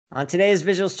On today's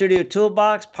Visual Studio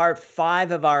Toolbox, part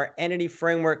 5 of our Entity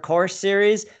Framework course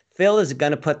series, Phil is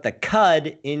going to put the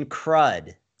CUD in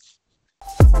CRUD.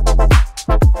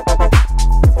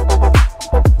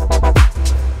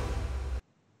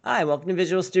 Hi, welcome to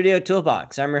Visual Studio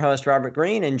Toolbox. I'm your host, Robert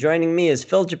Green, and joining me is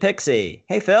Phil Japikse.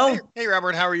 Hey, Phil. Hey,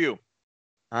 Robert, how are you?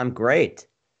 I'm great.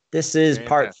 This is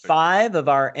part 5 of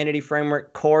our Entity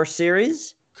Framework core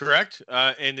series. Correct.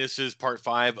 And this is part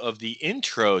 5 of the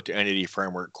Intro to Entity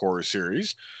Framework core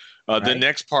series. The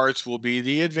next parts will be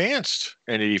the Advanced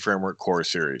Entity Framework core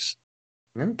series.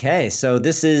 Okay, so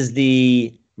this is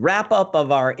the wrap-up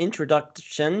of our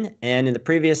introduction, and in the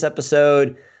previous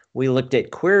episode, we looked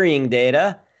at querying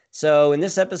data. So in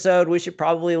this episode, we should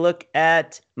probably look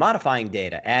at modifying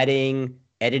data, adding,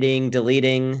 editing,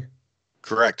 deleting.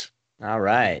 Correct. All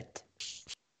right.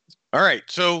 All right,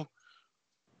 so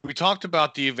we talked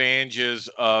about the advantages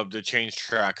of the change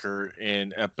tracker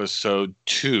in episode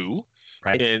 2,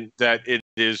 and that it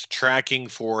is tracking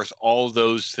for us all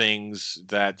those things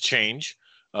that change,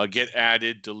 get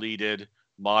added, deleted,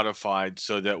 modified,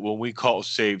 so that when we call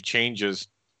save changes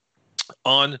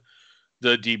on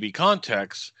the DB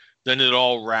context, then it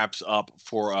all wraps up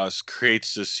for us,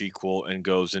 creates the SQL, and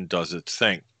goes and does its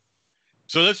thing.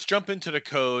 So let's jump into the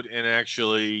code and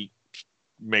actually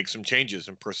make some changes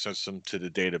and process them to the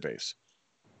database.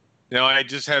 Now, I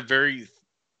just have very,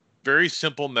 very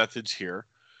simple methods here.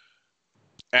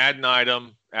 Add an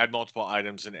item, add multiple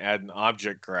items, and add an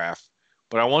object graph.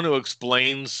 But I want to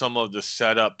explain some of the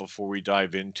setup before we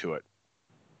dive into it.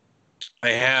 I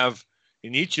have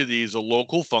in each of these a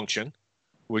local function,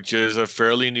 which is a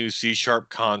fairly new C#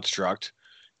 construct.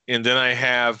 And then I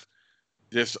have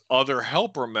this other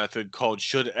helper method called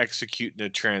should execute in a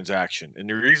transaction. And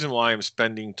the reason why I'm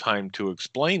spending time to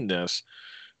explain this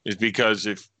is because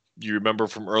if you remember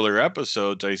from earlier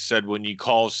episodes, I said when you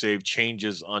call save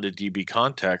changes on the DB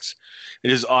context,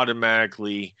 it is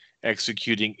automatically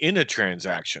executing in a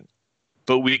transaction.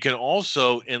 But we can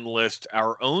also enlist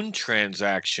our own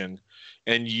transaction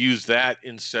and use that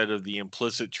instead of the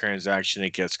implicit transaction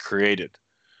that gets created.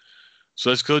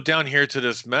 So let's go down here to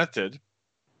this method.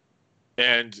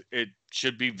 And it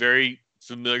should be very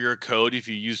familiar code if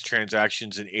you use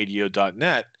transactions in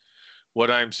ADO.NET. What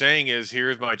I'm saying is,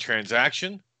 here's my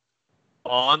transaction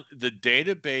on the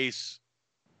database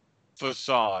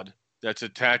facade that's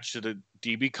attached to the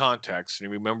DB context.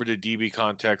 And remember, the DB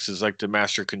context is like the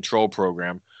master control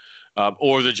program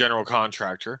or the general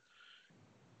contractor.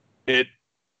 It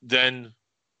then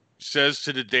says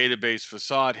to the database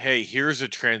facade, hey, here's a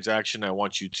transaction I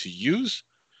want you to use.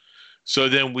 So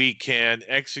then we can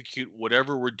execute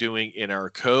whatever we're doing in our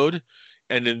code.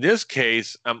 And in this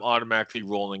case, I'm automatically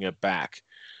rolling it back.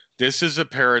 This is a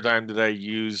paradigm that I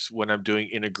use when I'm doing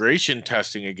integration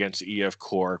testing against EF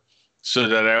Core so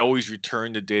that I always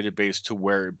return the database to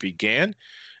where it began.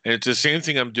 And it's the same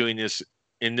thing I'm doing this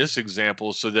in this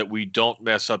example so that we don't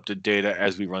mess up the data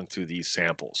as we run through these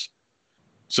samples.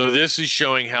 So this is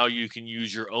showing how you can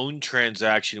use your own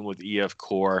transaction with EF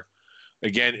Core.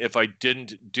 Again, if I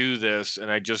didn't do this and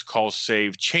I just call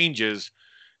save changes,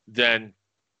 then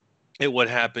it would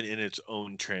happen in its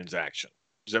own transaction.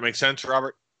 Does that make sense,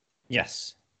 Robert?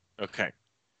 Yes. Okay.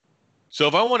 So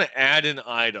if I want to add an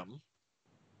item,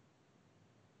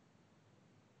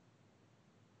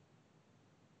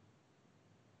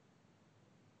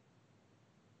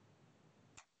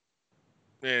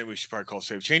 and we should probably call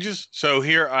save changes. So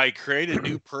here I create a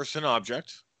new person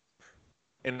object.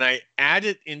 And I add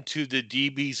it into the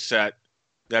DB set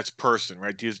that's person,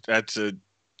 right? That's a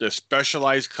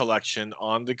specialized collection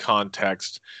on the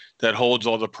context that holds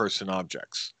all the person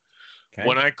objects. Okay.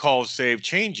 When I call save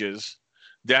changes,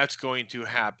 that's going to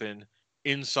happen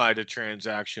inside a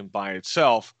transaction by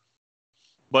itself.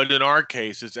 But in our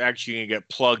case, it's actually going to get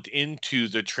plugged into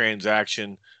the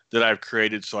transaction that I've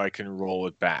created so I can roll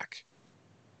it back.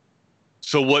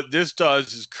 So what this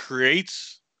does is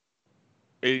creates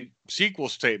a SQL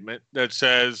statement that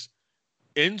says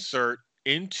insert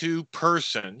into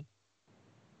person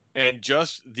and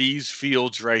just these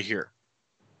fields right here.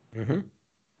 Mm-hmm.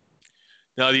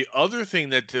 Now, the other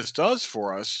thing that this does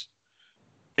for us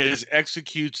is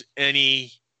executes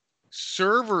any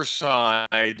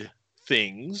server-side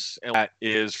things, and that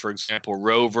is, for example,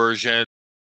 row version,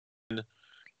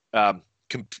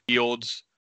 fields,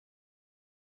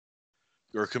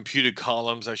 or computed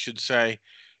columns, I should say,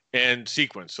 and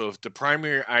sequence. So if the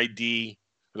primary ID,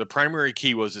 or the primary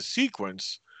key was a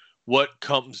sequence, what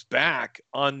comes back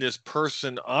on this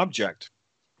person object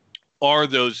are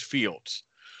those fields.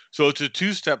 So it's a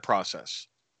two-step process.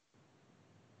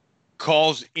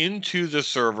 Calls into the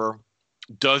server,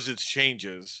 does its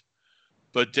changes,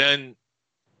 but then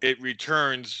it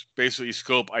returns basically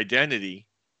scope identity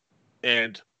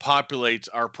and populates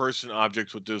our person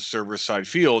object with those server-side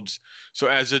fields. So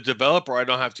as a developer, I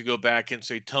don't have to go back and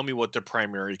say, tell me what the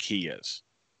primary key is.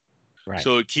 Right.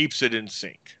 So it keeps it in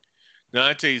sync. Now,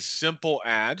 that's a simple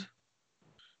add.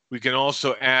 We can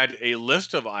also add a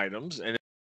list of items, and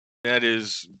that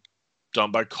is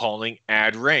done by calling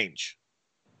add range.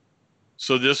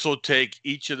 So this will take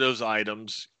each of those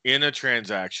items in a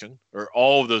transaction, or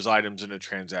all of those items in a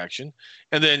transaction,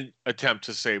 and then attempt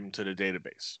to save them to the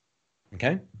database.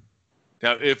 Okay.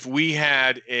 Now, if we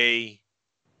had a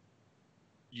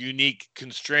unique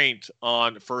constraint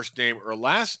on first name or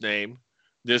last name,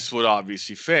 this would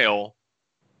obviously fail.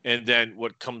 And then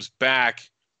what comes back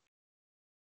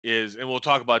is, and we'll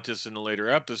talk about this in a later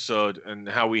episode and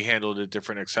how we handle the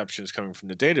different exceptions coming from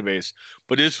the database,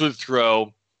 but this would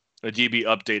throw a DB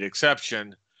update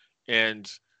exception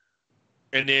and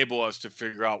enable us to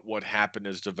figure out what happened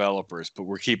as developers. But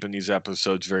we're keeping these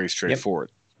episodes very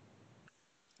straightforward. Yep.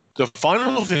 The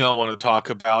final thing I want to talk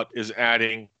about is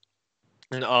adding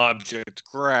an object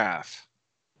graph.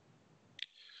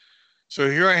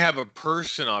 So here I have a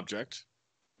person object,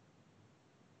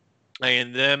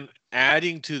 and them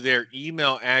adding to their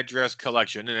email address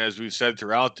collection. And as we've said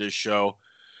throughout this show,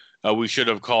 we should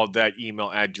have called that email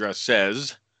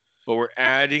addresses, but we're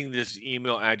adding this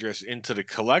email address into the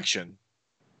collection.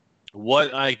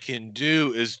 What I can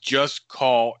do is just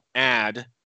call add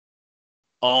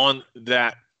on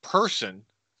that person,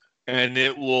 and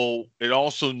it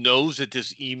also knows that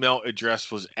this email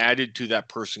address was added to that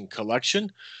person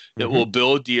collection. It will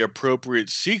build the appropriate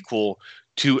SQL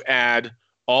to add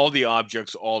all the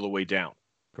objects all the way down.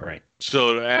 Great.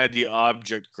 So to add the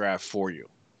object graph for you.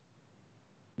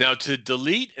 Now to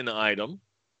delete an item,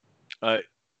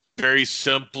 very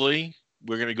simply,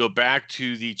 we're going to go back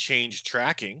to the change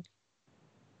tracking,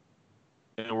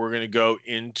 and we're going to go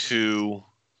into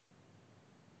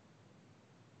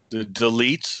the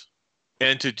delete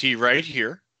entity right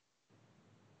here,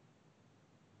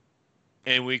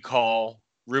 and we call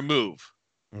remove.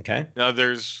 Okay. Now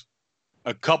there's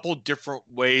a couple different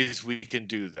ways we can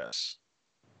do this.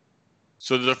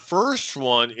 So the first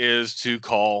one is to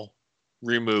call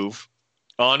remove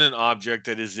on an object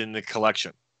that is in the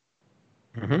collection.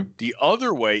 The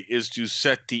other way is to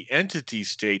set the entity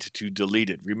state to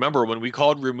deleted. Remember, when we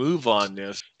called remove on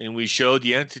this and we showed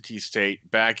the entity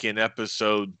state back in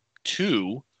episode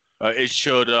 2, it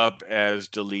showed up as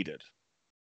deleted.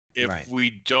 If we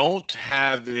don't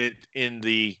have it in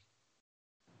the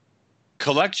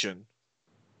collection,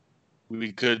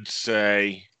 we could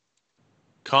say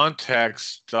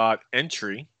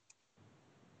context.entry.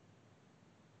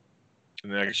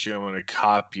 And actually, I'm going to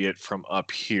copy it from up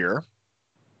here.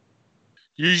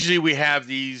 Usually we have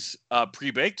these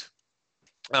pre-baked,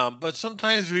 but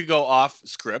sometimes we go off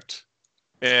script.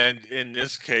 And in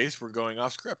this case, we're going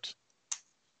off script.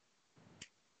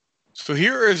 So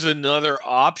here is another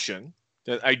option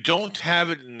that I don't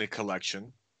have it in the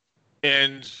collection.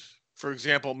 And for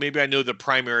example, maybe I know the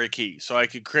primary key. So I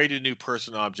could create a new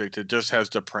person object that just has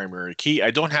the primary key.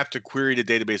 I don't have to query the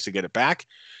database to get it back.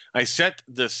 I set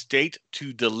the state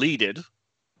to deleted.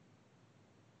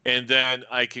 And then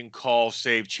I can call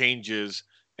save changes,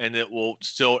 and it will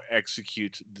still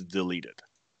execute the deleted,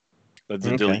 the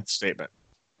delete statement.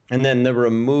 And then the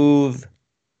remove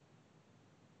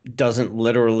doesn't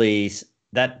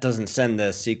send the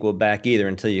SQL back either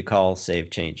until you call save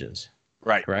changes.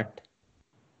 Right. Correct?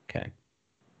 Okay.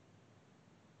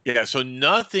 Yeah, so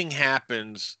nothing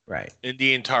happens in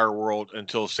the entire world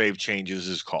until save changes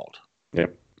is called.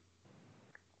 Yep.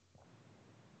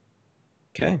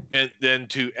 Okay. And then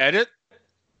to edit,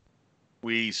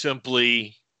 we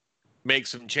simply make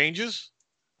some changes,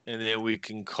 and then we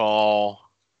can call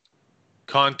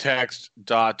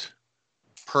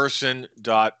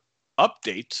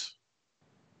context.person.update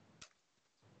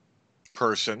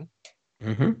person.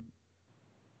 And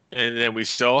then we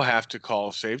still have to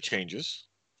call save changes.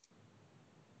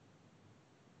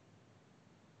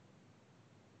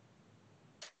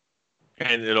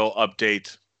 And it'll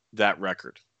update that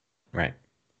record. Right.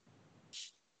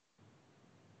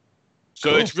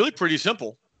 So it's really pretty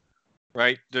simple,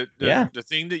 right? The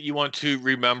thing that you want to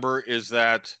remember is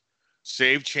that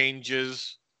save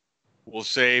changes will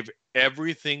save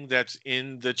everything that's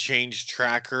in the change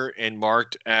tracker and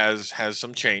marked as has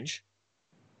some change.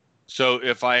 So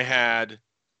if I had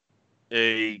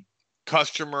a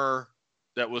customer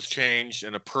that was changed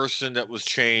and a person that was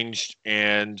changed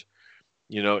and,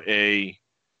 a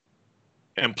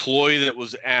employee that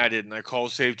was added and I call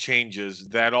save changes,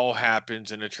 that all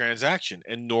happens in a transaction.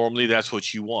 And normally that's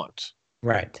what you want.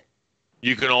 Right.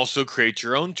 You can also create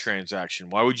your own transaction.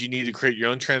 Why would you need to create your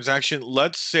own transaction?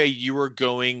 Let's say you were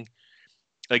going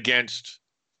against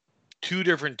two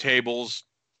different tables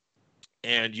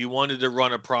and you wanted to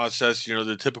run a process,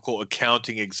 the typical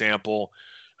accounting example.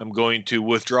 I'm going to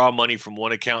withdraw money from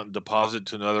one account and deposit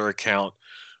to another account,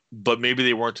 but maybe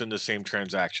they weren't in the same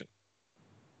transaction.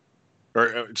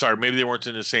 Or sorry, maybe they weren't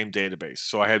in the same database.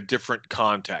 So I have different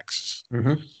contexts.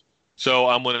 Mm-hmm. So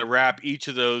I'm going to wrap each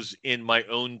of those in my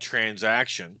own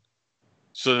transaction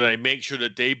so that I make sure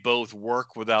that they both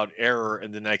work without error,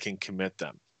 and then I can commit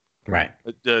them. Right.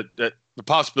 The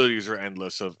possibilities are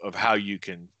endless of how you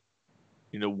can,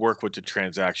 work with the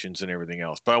transactions and everything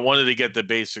else. But I wanted to get the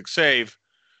basic save.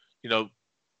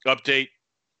 Update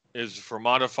is for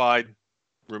modified,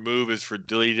 remove is for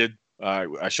deleted.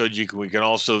 I showed you we can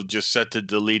also just set the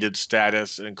deleted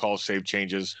status and call save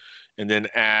changes, and then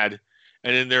add.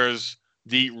 And then there's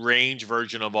the range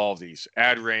version of all of these: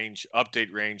 add range,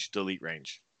 update range, delete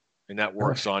range, and that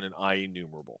works on an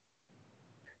IEnumerable.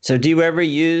 So do you ever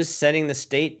use setting the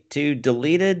state to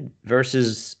deleted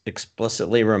versus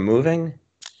explicitly removing?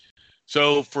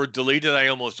 So for deleted, I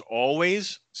almost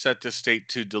always set the state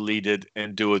to deleted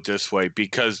and do it this way,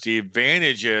 because the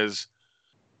advantage is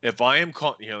if I am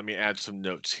calling, let me add some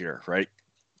notes here, right?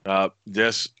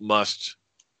 This must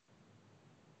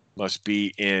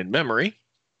be in memory.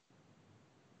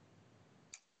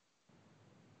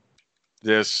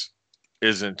 This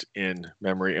isn't in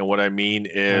memory. And what I mean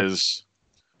is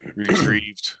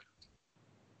retrieved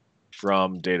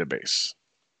from database.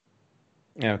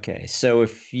 Okay, so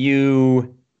if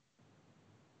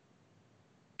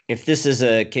this is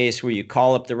a case where you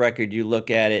call up the record, you look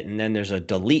at it, and then there's a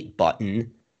delete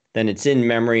button, then it's in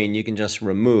memory and you can just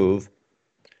remove.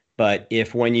 But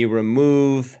if when you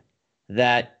remove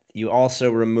that, you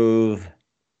also remove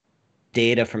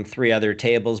data from 3 other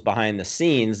tables behind the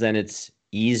scenes, then it's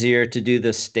easier to do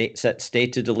the set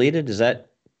state to deleted. Is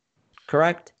that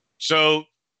correct? So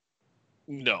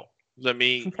no. Let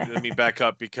me back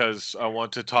up, because I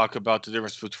want to talk about the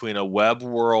difference between a web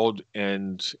world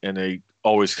and a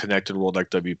always connected world like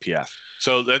WPF.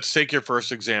 So let's take your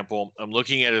first example. I'm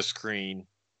looking at a screen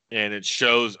and it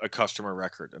shows a customer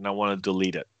record and I want to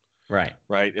delete it. Right.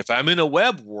 Right. If I'm in a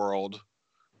web world,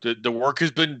 the work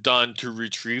has been done to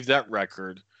retrieve that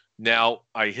record. Now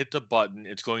I hit the button,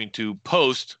 it's going to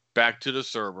post back to the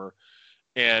server,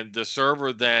 and the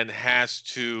server then has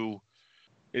to,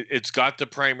 it's got the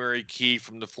primary key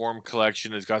from the form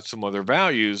collection, it's got some other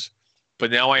values,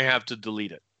 but now I have to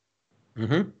delete it.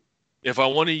 Mm-hmm. If I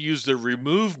want to use the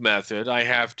remove method, I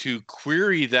have to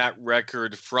query that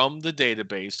record from the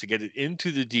database to get it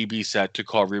into the DB set to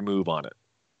call remove on it.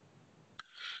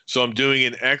 So I'm doing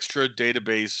an extra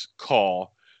database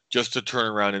call just to turn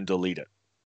around and delete it.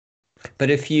 But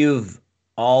if you've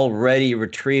already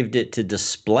retrieved it to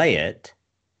display it,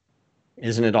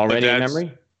 isn't it already in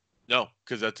memory? No,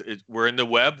 because we're in the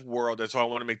web world. That's why I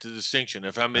want to make the distinction.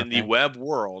 If I'm in the web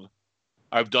world,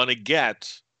 I've done a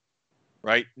get,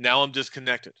 right? Now I'm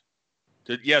disconnected.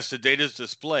 Yes, the data is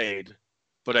displayed,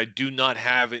 but I do not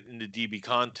have it in the DB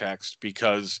context,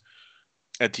 because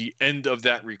at the end of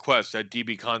that request, that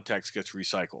DB context gets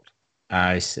recycled.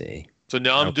 I see. So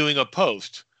now I'm doing a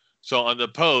post. So on the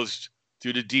post,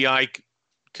 through the DI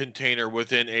container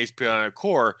within ASP.NET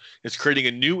Core, it's creating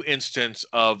a new instance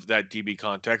of that DB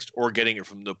context or getting it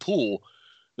from the pool,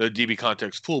 the DB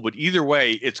context pool. But either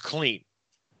way, it's clean.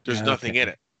 There's nothing in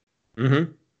it.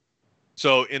 Mm-hmm.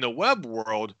 So in the web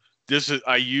world,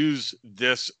 I use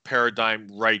this paradigm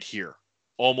right here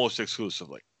almost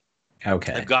exclusively.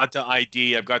 Okay. I've got the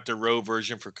ID. I've got the row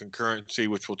version for concurrency,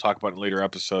 which we'll talk about in a later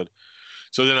episode.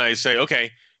 So then I say,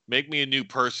 okay, make me a new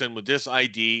person with this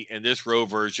ID and this row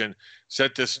version,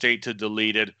 set this state to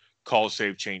deleted, call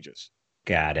save changes.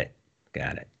 Got it.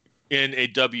 In a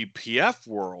WPF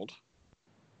world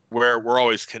where we're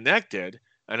always connected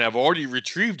and I've already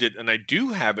retrieved it and I do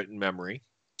have it in memory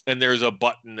and there's a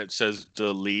button that says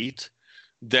delete,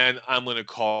 then I'm going to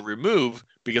call remove,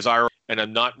 because I'm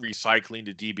not recycling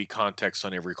the DB context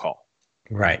on every call.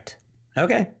 Right.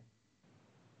 Okay.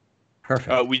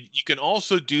 Perfect. You can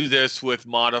also do this with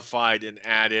modified and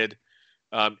added.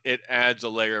 It adds a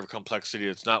layer of complexity.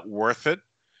 It's not worth it.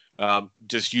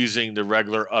 Just using the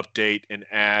regular update and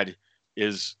add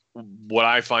is what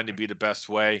I find to be the best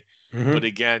way. Mm-hmm. But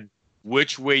again,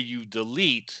 which way you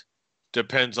delete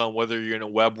depends on whether you're in a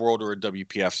web world or a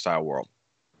WPF style world.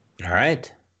 All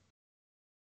right.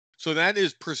 So that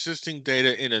is persisting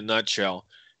data in a nutshell.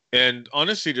 And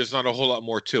honestly, there's not a whole lot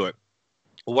more to it.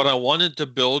 What I wanted to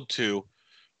build to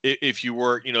if you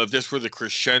were, if this were the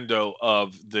crescendo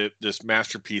of this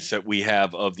masterpiece that we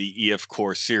have of the EF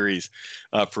Core series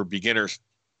for beginners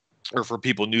or for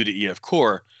people new to EF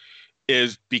Core,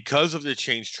 is because of the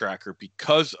change tracker,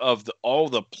 because of all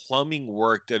the plumbing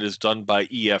work that is done by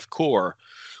EF Core,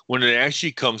 when it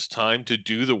actually comes time to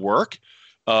do the work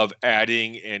of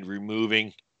adding and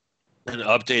removing and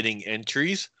updating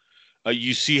entries,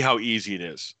 you see how easy it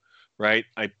is, right?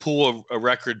 I pull a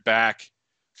record back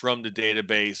from the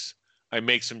database. I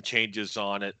make some changes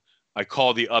on it. I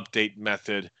call the update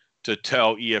method to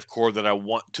tell EF Core that I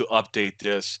want to update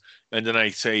this. And then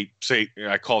I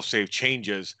I call save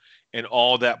changes. And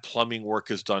all that plumbing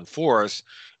work is done for us.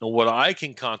 And what I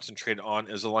can concentrate on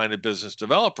as a line of business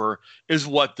developer is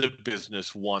what the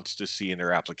business wants to see in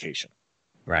their application.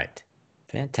 Right.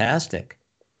 Fantastic.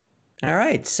 All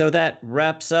right. So that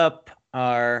wraps up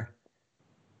our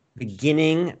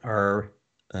beginning or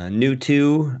new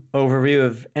to overview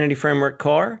of Entity Framework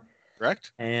Core.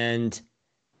 Correct. And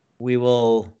we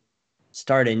will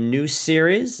start a new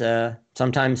series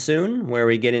sometime soon where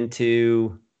we get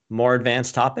into more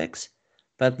advanced topics.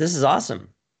 But this is awesome.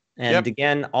 And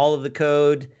again, all of the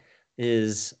code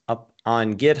is up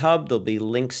on GitHub. There'll be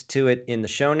links to it in the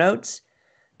show notes.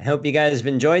 I hope you guys have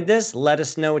enjoyed this. Let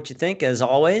us know what you think, as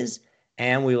always.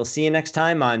 And we will see you next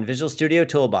time on Visual Studio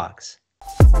Toolbox.